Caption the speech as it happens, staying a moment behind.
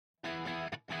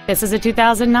This is a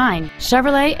 2009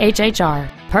 Chevrolet HHR,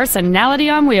 personality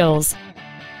on wheels.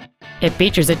 It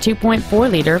features a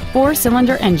 2.4-liter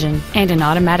four-cylinder engine and an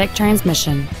automatic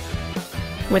transmission.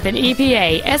 With an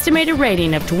EPA estimated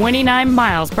rating of 29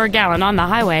 miles per gallon on the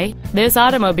highway, this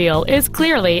automobile is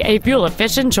clearly a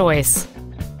fuel-efficient choice.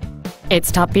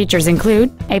 Its top features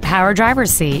include a power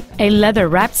driver's seat, a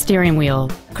leather-wrapped steering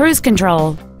wheel, cruise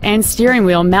control, and steering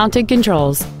wheel mounted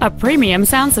controls, a premium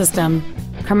sound system,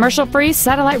 commercial-free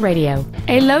satellite radio,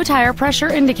 a low tire pressure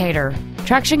indicator,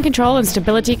 traction control and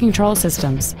stability control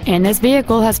systems, and this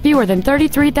vehicle has fewer than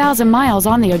 33,000 miles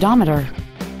on the odometer.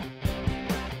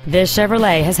 This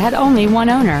Chevrolet has had only one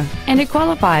owner, and it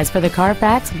qualifies for the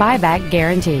Carfax buyback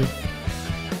guarantee.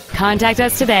 Contact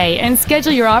us today and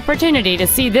schedule your opportunity to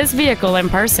see this vehicle in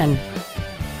person.